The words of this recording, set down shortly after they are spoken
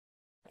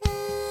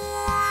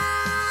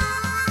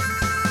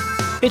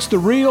It's the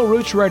Real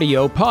Roots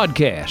Radio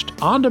podcast,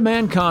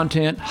 on-demand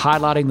content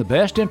highlighting the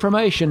best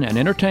information and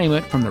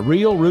entertainment from the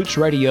Real Roots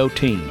Radio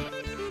team.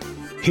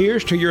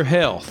 Here's to Your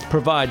Health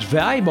provides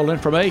valuable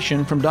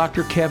information from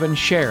Dr. Kevin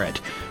Sharrett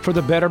for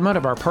the betterment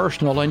of our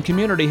personal and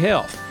community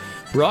health.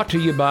 Brought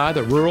to you by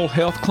the Rural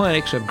Health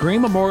Clinics of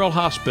Greene Memorial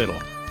Hospital.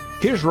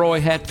 Here's Roy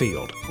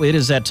Hatfield. It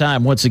is that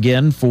time once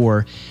again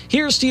for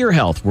Here's to Your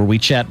Health, where we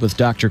chat with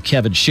Dr.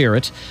 Kevin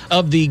Sharrett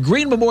of the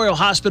Greene Memorial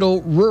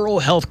Hospital Rural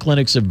Health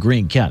Clinics of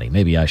Greene County.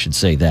 Maybe I should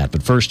say that.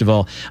 But first of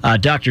all,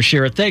 Dr.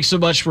 Sharrett, thanks so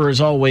much for,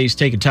 as always,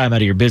 taking time out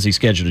of your busy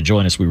schedule to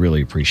join us. We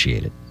really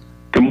appreciate it.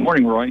 Good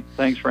morning, Roy.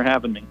 Thanks for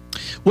having me.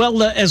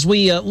 Well, as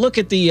we look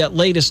at the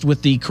latest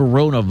with the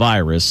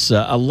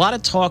coronavirus, a lot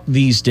of talk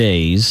these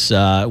days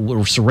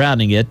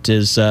surrounding it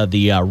is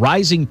the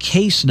rising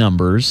case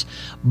numbers.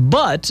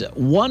 But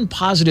one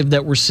positive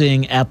that we're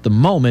seeing at the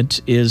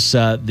moment is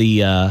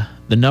the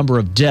number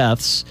of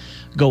deaths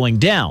going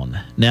down.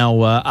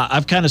 Now,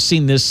 I've kind of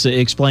seen this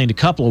explained a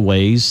couple of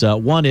ways.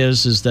 One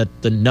is that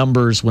the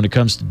numbers when it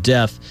comes to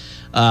death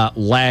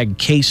lag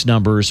case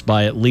numbers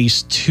by at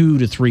least 2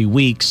 to 3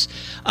 weeks.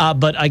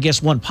 But I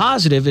guess one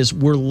positive is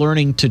we're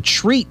learning to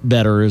treat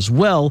better as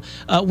well.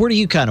 Where do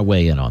you kind of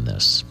weigh in on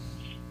this?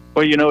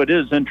 Well, it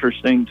is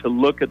interesting to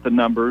look at the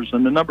numbers,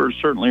 and the numbers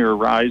certainly are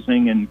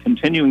rising and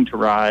continuing to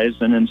rise.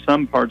 And in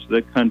some parts of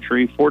the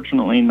country,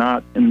 fortunately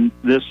not in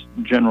this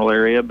general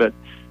area, but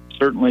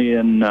certainly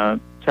in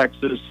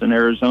Texas and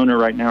Arizona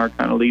right now are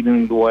kind of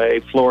leading the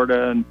way.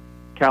 Florida and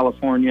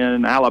California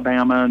and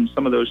Alabama and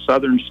some of those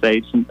southern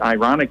states, and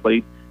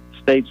ironically,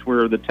 states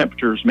where the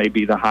temperatures may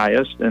be the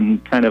highest,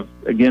 and kind of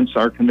against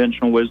our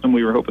conventional wisdom,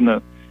 we were hoping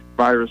the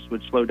virus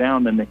would slow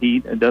down than the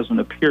heat. It doesn't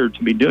appear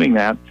to be doing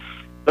that.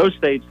 Those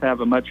states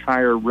have a much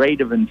higher rate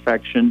of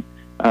infection.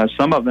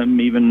 Some of them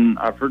even,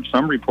 I've heard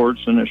some reports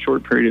in a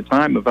short period of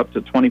time of up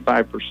to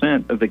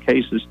 25% of the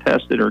cases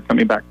tested are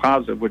coming back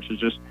positive, which is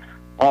just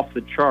off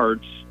the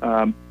charts.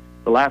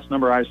 The last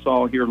number I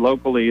saw here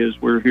locally is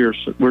we're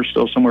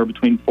still somewhere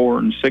between 4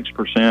 and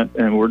 6%,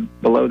 and we're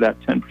below that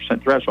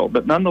 10% threshold.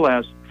 But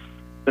nonetheless,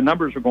 the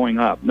numbers are going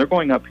up. And they're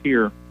going up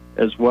here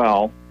as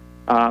well.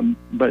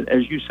 But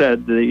as you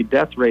said, the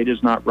death rate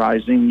is not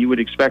rising. You would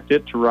expect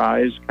it to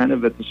rise kind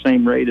of at the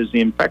same rate as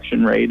the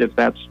infection rate if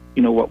that's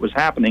what was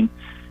happening.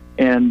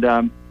 And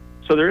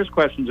so there is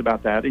questions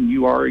about that, and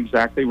you are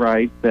exactly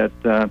right that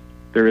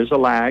there is a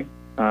lag.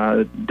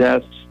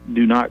 Deaths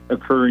do not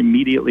occur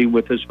immediately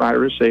with this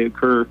virus. They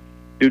occur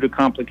due to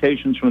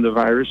complications from the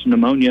virus,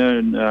 pneumonia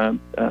and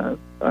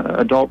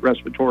adult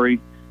respiratory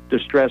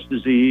distress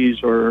disease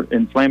or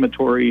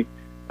inflammatory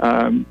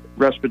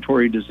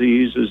respiratory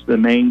disease is the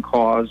main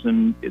cause.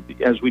 And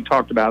as we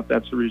talked about,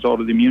 that's a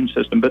result of the immune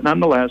system. But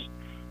nonetheless,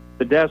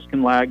 the deaths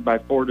can lag by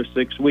 4 to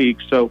 6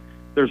 weeks. So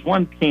there's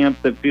one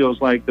camp that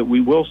feels like that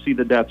we will see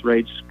the death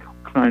rates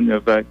kind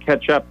of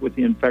catch up with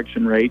the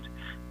infection rate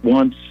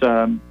once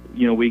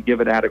we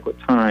give it adequate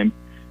time.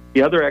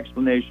 The other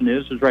explanation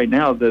is right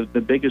now the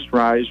biggest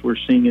rise we're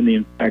seeing in the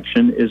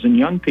infection is in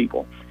young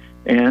people.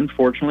 And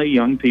fortunately,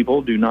 young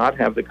people do not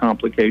have the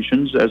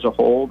complications as a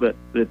whole that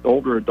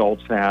older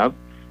adults have.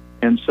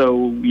 And so,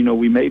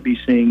 we may be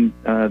seeing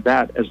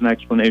that as an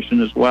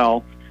explanation as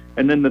well.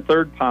 And then the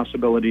third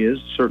possibility is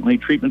certainly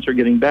treatments are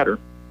getting better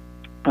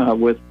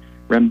with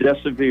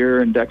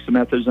remdesivir and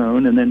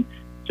dexamethasone. And then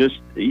just,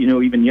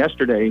 even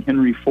yesterday,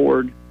 Henry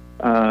Ford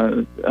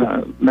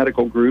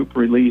medical group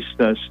released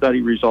a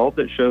study result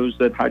that shows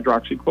that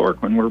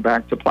hydroxychloroquine, we're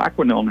back to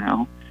Plaquenil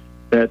now,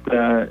 that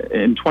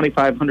in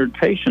 2,500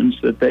 patients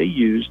that they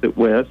used it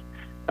with,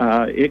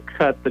 it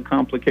cut the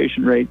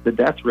complication rate, the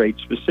death rate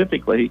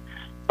specifically,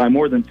 by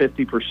more than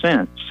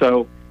 50%.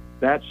 So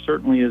that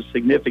certainly is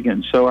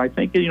significant. So I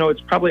think,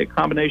 it's probably a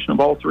combination of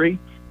all three.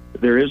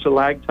 There is a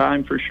lag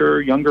time for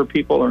sure. Younger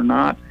people are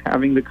not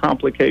having the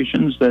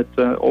complications that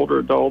older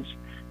adults,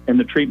 and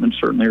the treatments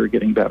certainly are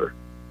getting better.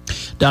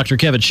 Dr.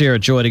 Kevin Sharrett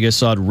joining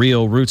us on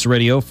Real Roots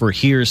Radio for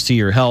Here's to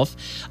Your Health.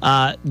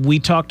 We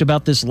talked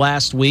about this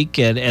last week,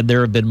 and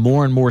there have been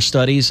more and more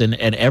studies, and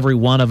every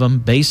one of them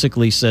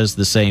basically says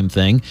the same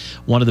thing.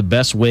 One of the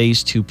best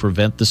ways to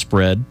prevent the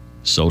spread,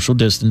 social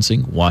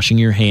distancing, washing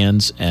your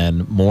hands,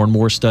 and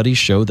more studies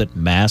show that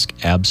masks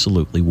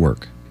absolutely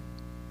work.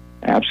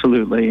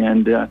 Absolutely,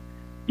 and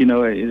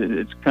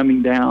it's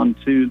coming down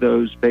to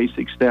those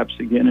basic steps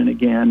again and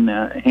again.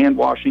 Hand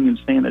washing and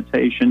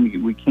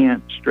sanitation, we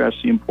can't stress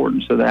the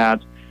importance of that.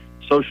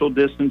 Social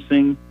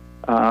distancing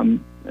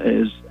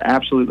is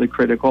absolutely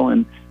critical.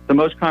 And the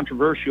most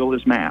controversial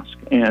is masks.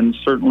 And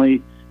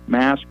certainly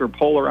masks are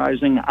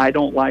polarizing. I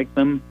don't like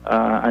them.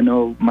 I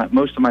know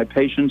most of my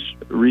patients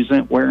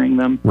resent wearing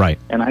them. Right.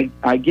 And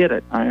I get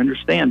it. I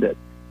understand it.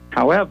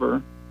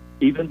 However,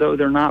 even though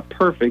they're not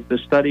perfect, the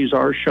studies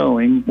are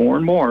showing more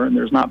and more, and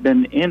there's not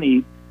been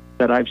any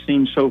that I've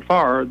seen so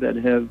far that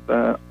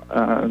have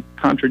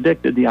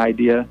contradicted the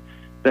idea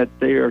that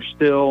they are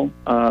still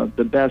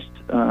the best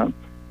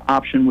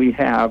option we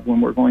have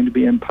when we're going to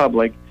be in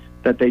public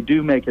that they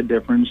do make a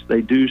difference.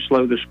 They do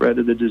slow the spread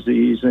of the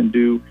disease and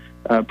do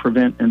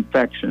prevent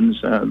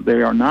infections.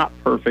 They are not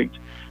perfect,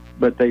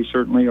 but they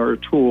certainly are a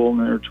tool, and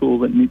they're a tool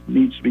that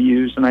needs to be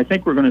used. And I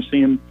think we're going to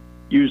see them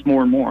used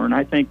more and more. And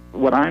I think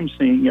what I'm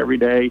seeing every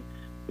day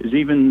is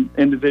even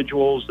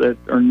individuals that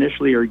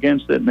initially are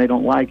against it and they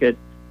don't like it,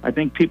 I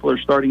think people are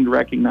starting to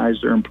recognize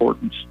their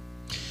importance.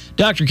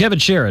 Dr. Kevin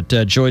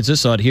Sharrett joins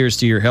us on Here's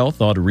to Your Health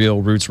on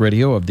Real Roots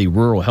Radio of the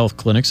Rural Health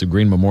Clinics of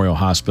Greene Memorial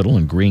Hospital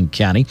in Greene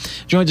County.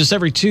 Joins us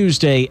every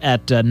Tuesday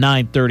at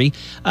 9:30.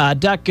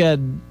 Doc,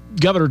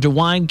 Governor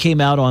DeWine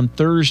came out on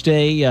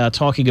Thursday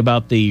talking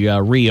about the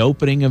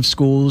reopening of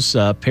schools.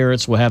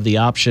 Parents will have the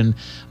option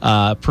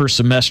per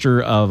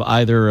semester of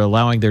either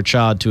allowing their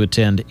child to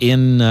attend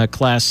in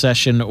class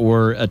session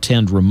or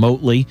attend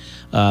remotely.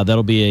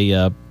 That'll be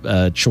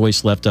a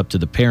choice left up to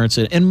the parents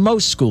in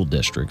most school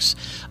districts.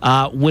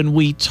 When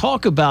we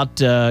talk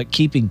about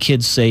keeping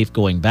kids safe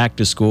going back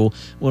to school,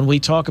 when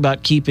we talk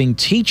about keeping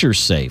teachers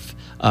safe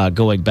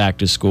going back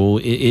to school,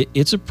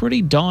 it's a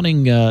pretty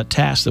daunting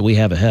task that we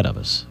have ahead of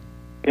us.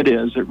 It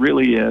is. It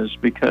really is,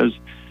 because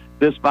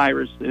this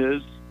virus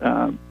is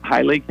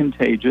highly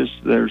contagious.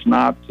 There's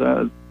not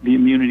the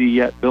immunity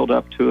yet built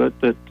up to it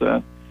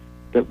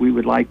that we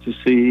would like to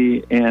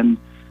see, and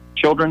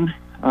children,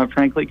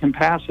 frankly, can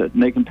pass it,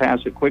 and they can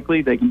pass it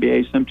quickly. They can be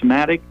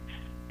asymptomatic,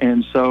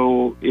 and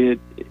so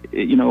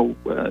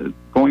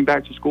going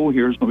back to school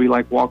here is going to be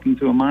like walking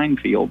through a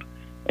minefield,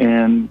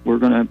 and we're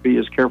going to be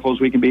as careful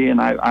as we can be.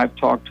 And I've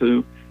talked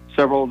to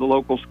several of the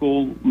local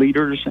school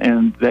leaders,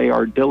 and they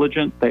are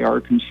diligent, they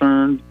are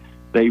concerned,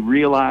 they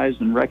realize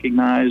and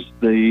recognize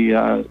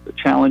the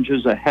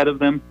challenges ahead of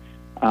them.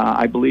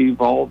 I believe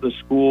all the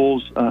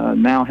schools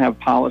now have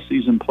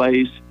policies in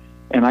place,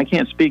 and I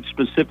can't speak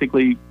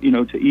specifically,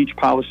 to each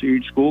policy or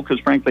each school,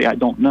 because frankly, I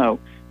don't know.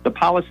 The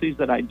policies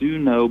that I do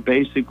know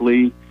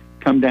basically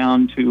come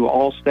down to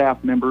all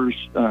staff members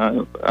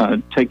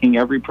taking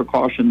every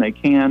precaution they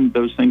can,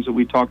 those things that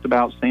we talked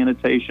about,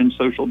 sanitation,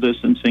 social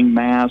distancing,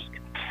 masks.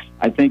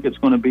 I think it's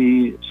going to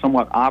be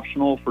somewhat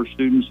optional for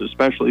students,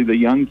 especially the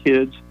young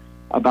kids,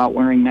 about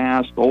wearing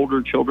masks.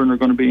 Older children are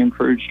going to be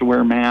encouraged to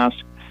wear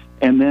masks.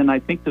 And then I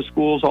think the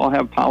schools all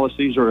have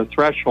policies or a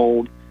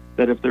threshold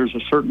that if there's a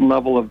certain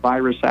level of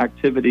virus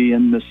activity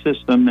in the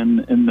system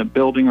and in the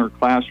building or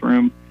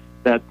classroom,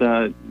 that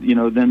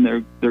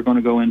then they're going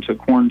to go into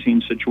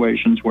quarantine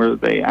situations where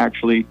they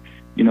actually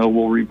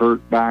will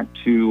revert back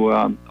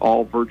to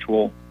all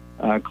virtual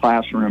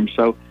classrooms.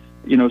 So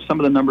some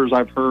of the numbers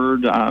I've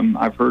heard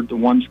the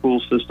one school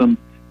system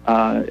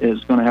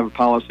is going to have a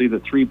policy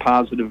that 3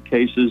 positive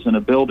cases in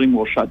a building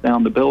will shut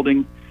down the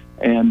building.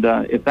 And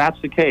if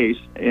that's the case,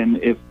 and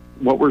if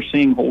what we're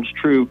seeing holds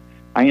true,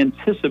 I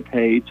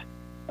anticipate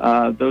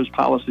those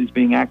policies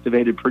being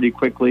activated pretty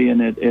quickly.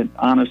 And it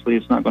honestly,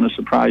 it's not going to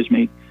surprise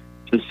me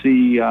to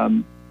see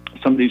some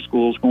of these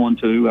schools go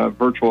into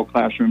virtual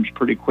classrooms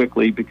pretty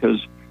quickly,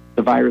 because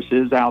the virus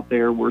is out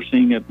there. We're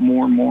seeing it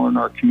more and more in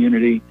our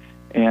community.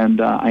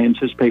 And I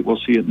anticipate we'll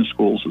see it in the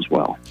schools as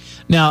well.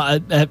 Now,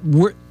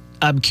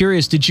 I'm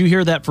curious, did you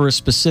hear that for a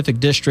specific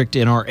district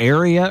in our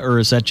area, or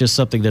is that just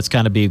something that's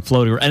kind of being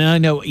floated? And I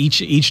know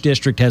each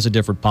district has a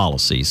different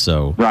policy.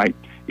 So right.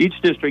 Each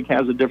district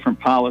has a different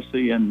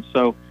policy. And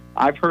so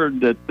I've heard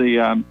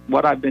that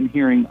what I've been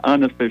hearing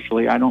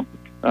unofficially, I don't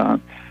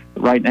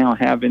right now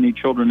have any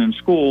children in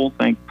school,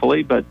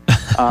 thankfully, but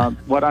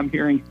what I'm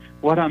hearing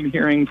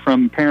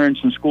from parents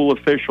and school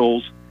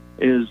officials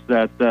is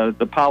that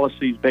the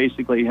policies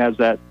basically has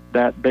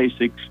that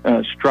basic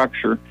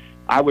structure.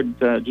 I would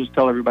just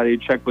tell everybody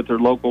to check with their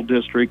local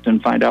district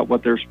and find out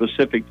what their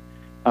specific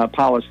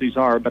policies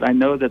are. But I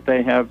know that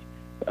they have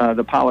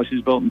the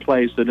policies built in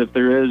place that if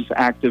there is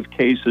active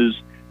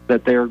cases,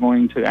 that they are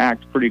going to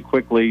act pretty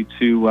quickly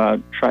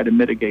to try to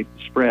mitigate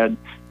the spread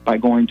by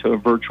going to a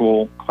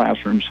virtual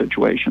classroom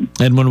situation.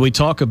 And when we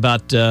talk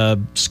about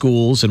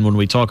schools and when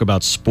we talk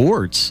about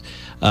sports,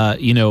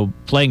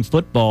 playing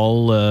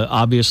football,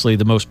 obviously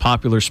the most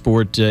popular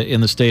sport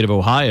in the state of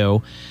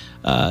Ohio,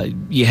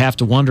 you have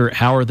to wonder,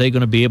 how are they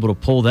going to be able to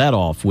pull that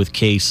off with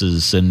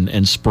cases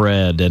and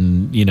spread?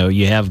 And,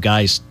 you have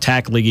guys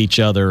tackling each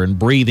other and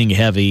breathing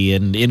heavy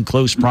and in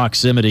close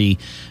proximity.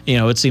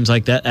 It seems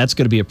like that's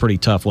going to be a pretty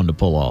tough one to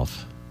pull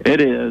off. It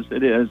is.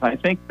 I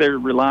think they're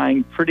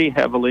relying pretty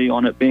heavily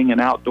on it being an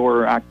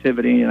outdoor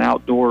activity, and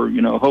outdoor,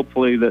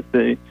 hopefully that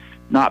the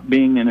not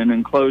being in an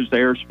enclosed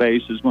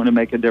airspace is going to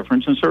make a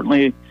difference. And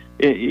certainly,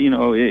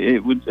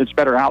 it's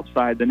better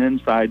outside than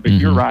inside. But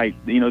You're right.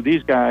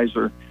 These guys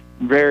are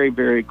very,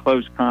 very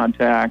close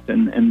contact,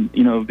 and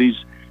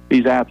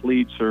these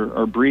athletes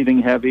are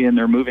breathing heavy, and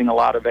they're moving a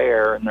lot of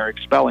air, and they're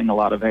expelling a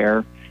lot of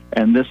air.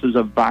 And this is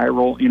a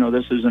viral,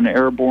 this is an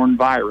airborne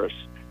virus.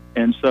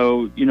 And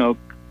so,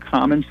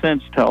 common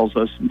sense tells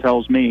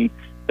me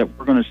that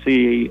we're going to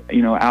see,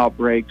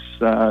 outbreaks,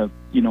 on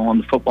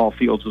the football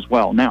fields as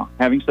well. Now,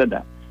 having said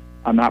that,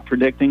 I'm not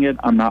predicting it.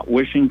 I'm not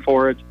wishing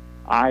for it.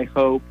 I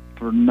hope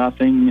for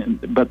nothing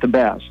but the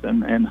best,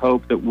 and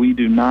hope that we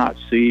do not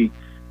see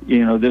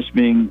this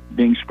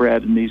being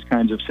spread in these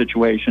kinds of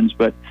situations.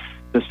 But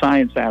the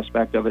science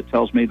aspect of it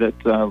tells me that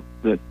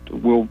that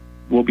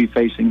we'll be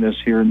facing this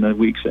here in the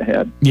weeks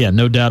ahead. Yeah,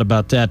 no doubt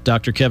about that.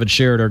 Dr. Kevin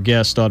Sharrett, our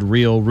guest on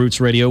Real Roots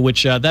Radio,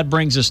 which that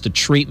brings us to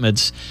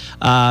treatments.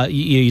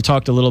 You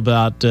talked a little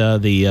about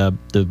the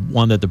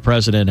one that the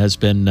president has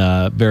been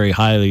very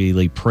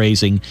highly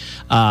praising.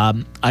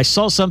 I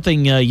saw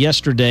something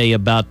yesterday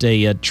about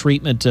a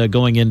treatment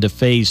going into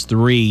phase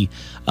 3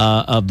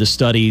 of the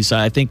studies.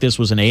 I think this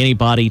was an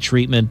antibody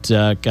treatment.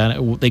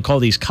 They call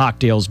these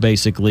cocktails,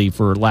 basically,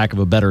 for lack of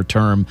a better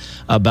term,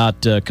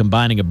 about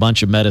combining a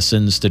bunch of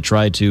medicines to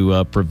try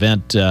to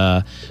prevent,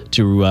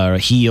 to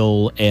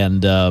heal,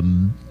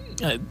 and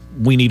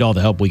we need all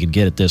the help we can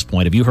get at this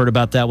point. Have you heard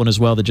about that one as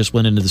well that just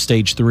went into the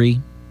stage 3?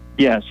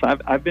 Yes,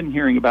 I've been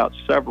hearing about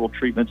several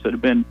treatments that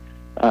have been,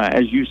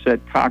 as you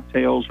said,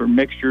 cocktails or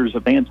mixtures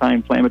of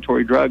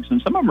anti-inflammatory drugs,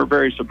 and some of them are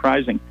very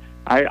surprising.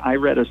 I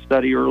read a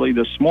study early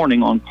this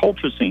morning on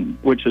colchicine,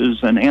 which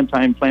is an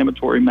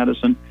anti-inflammatory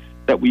medicine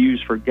that we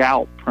use for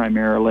gout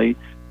primarily,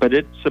 but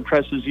it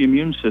suppresses the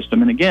immune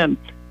system. And again,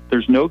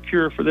 there's no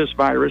cure for this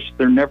virus.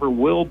 There never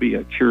will be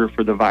a cure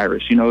for the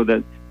virus.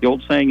 That the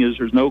old saying is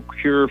there's no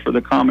cure for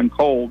the common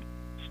cold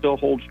still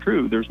holds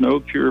true. There's no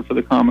cure for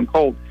the common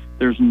cold.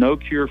 There's no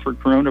cure for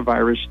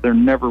coronavirus. There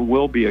never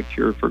will be a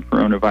cure for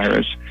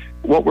coronavirus.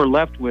 What we're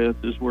left with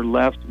is we're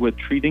left with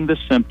treating the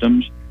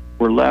symptoms.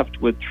 We're left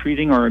with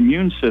treating our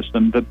immune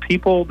system. The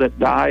people that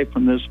die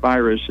from this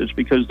virus, it's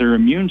because their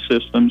immune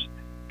systems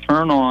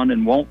turn on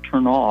and won't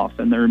turn off,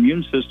 and their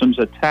immune systems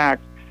attack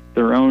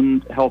their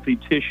own healthy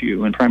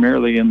tissue, and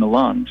primarily in the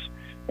lungs.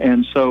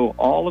 And so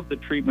all of the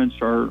treatments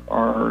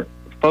are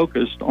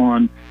focused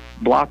on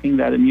blocking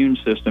that immune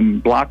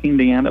system, blocking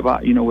the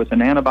antibody, with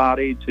an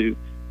antibody to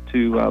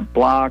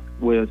block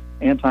with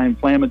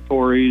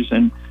anti-inflammatories,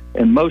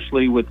 and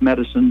mostly with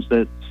medicines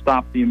that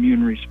stop the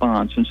immune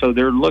response. And so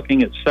they're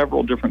looking at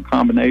several different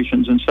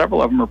combinations, and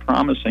several of them are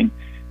promising.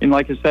 And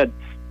like I said,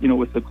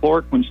 with the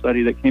chloroquine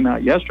study that came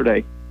out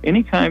yesterday,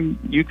 anytime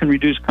you can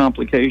reduce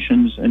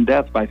complications and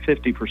death by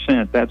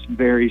 50%, that's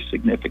very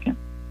significant.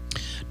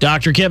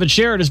 Dr. Kevin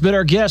Sharrett has been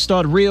our guest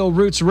on Real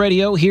Roots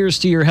Radio. Here's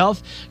to Your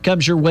Health.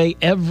 Comes your way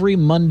every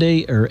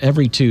Monday or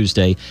every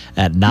Tuesday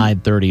at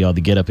 9:30 on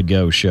the Get Up and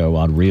Go show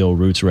on Real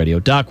Roots Radio.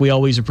 Doc, we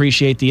always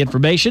appreciate the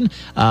information.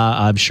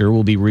 I'm sure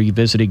we'll be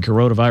revisiting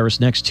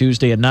coronavirus next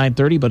Tuesday at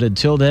 9:30, but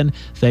until then,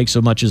 thanks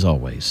so much as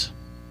always.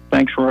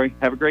 Thanks, Roy.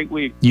 Have a great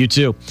week. You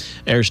too.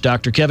 There's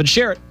Dr. Kevin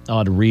Sharrett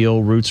on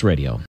Real Roots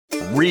Radio.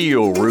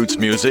 Real Roots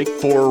music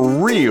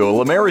for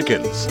real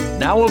Americans.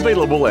 Now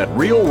available at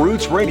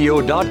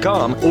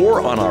realrootsradio.com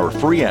or on our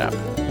free app.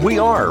 We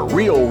are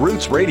Real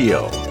Roots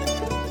Radio.